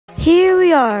Here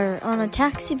we are on a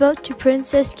taxi boat to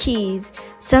Princess Cays.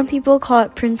 Some people call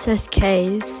it Princess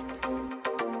Cays.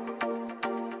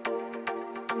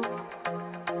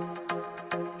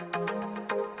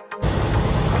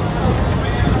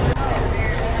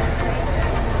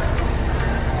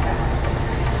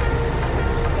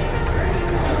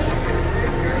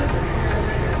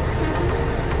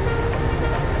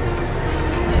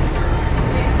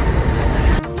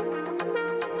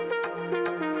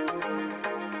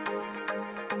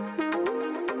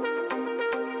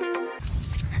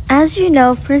 As you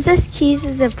know, Princess Cays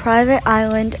is a private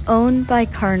island owned by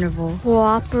Carnival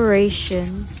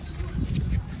Cooperation.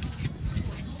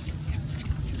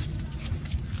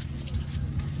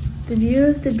 The view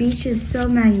of the beach is so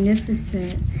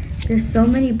magnificent. There's so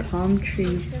many palm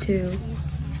trees too.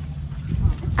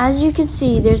 As you can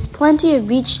see, there's plenty of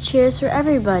beach chairs for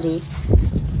everybody.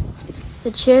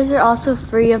 The chairs are also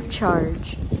free of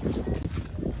charge.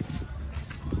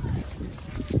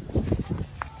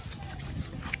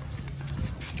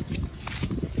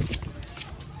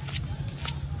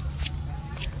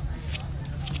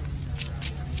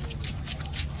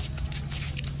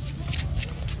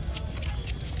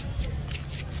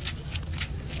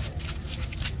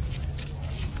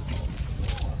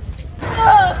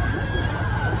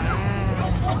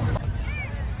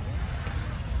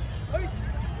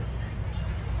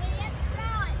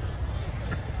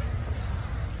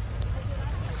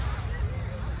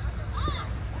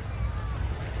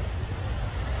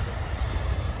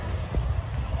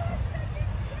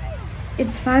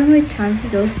 It's finally time to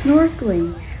go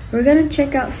snorkeling. We're gonna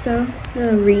check out some of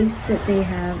the reefs that they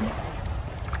have.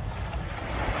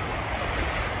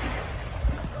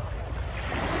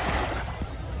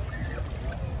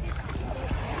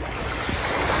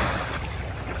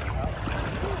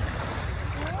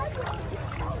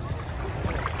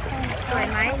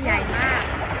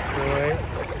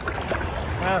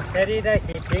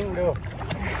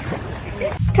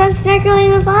 Come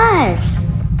snorkeling with us!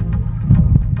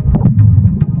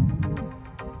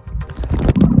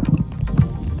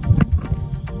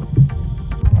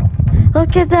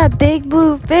 Look at that big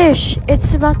blue fish.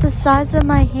 It's about the size of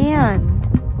my hand.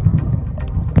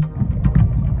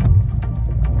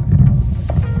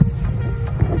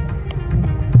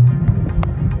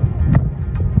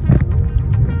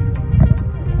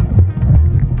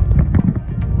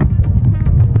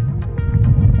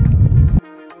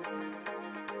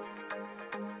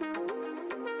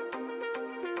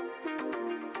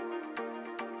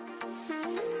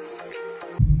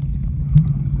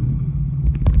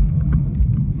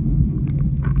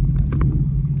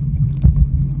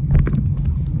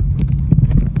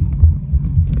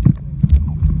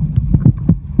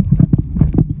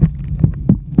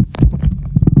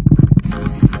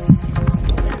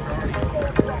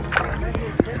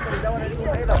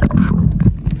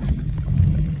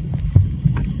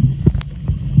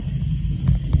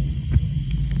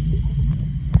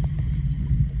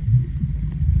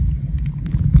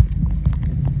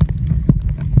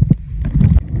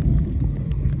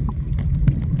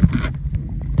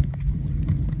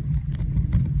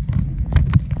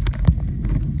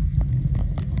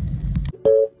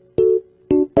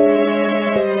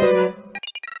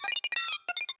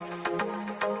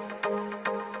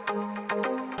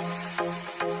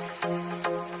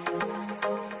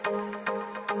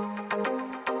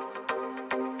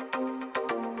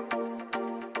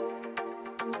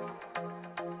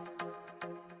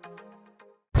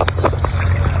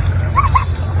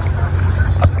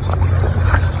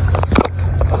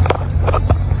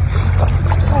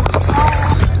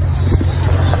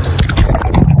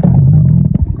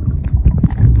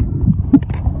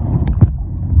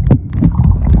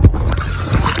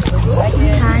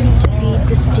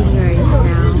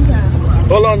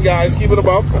 Hold on, guys. Keep it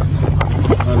above.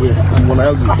 I'm going to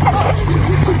help you.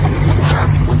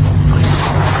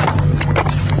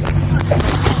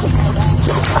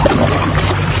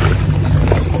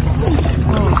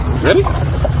 Ready?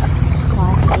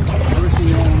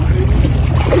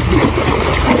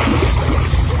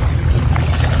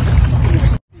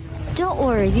 Don't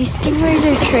worry, these stingrays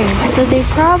are trained, so they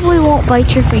probably won't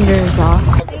bite your fingers off.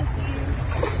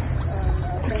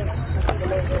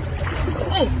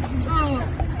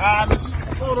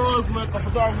 Photos with the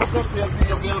photographer will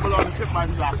be available on the ship by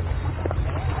the dock.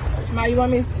 Now you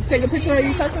want me to take a picture of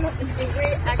you touching it?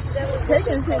 Take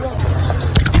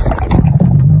it.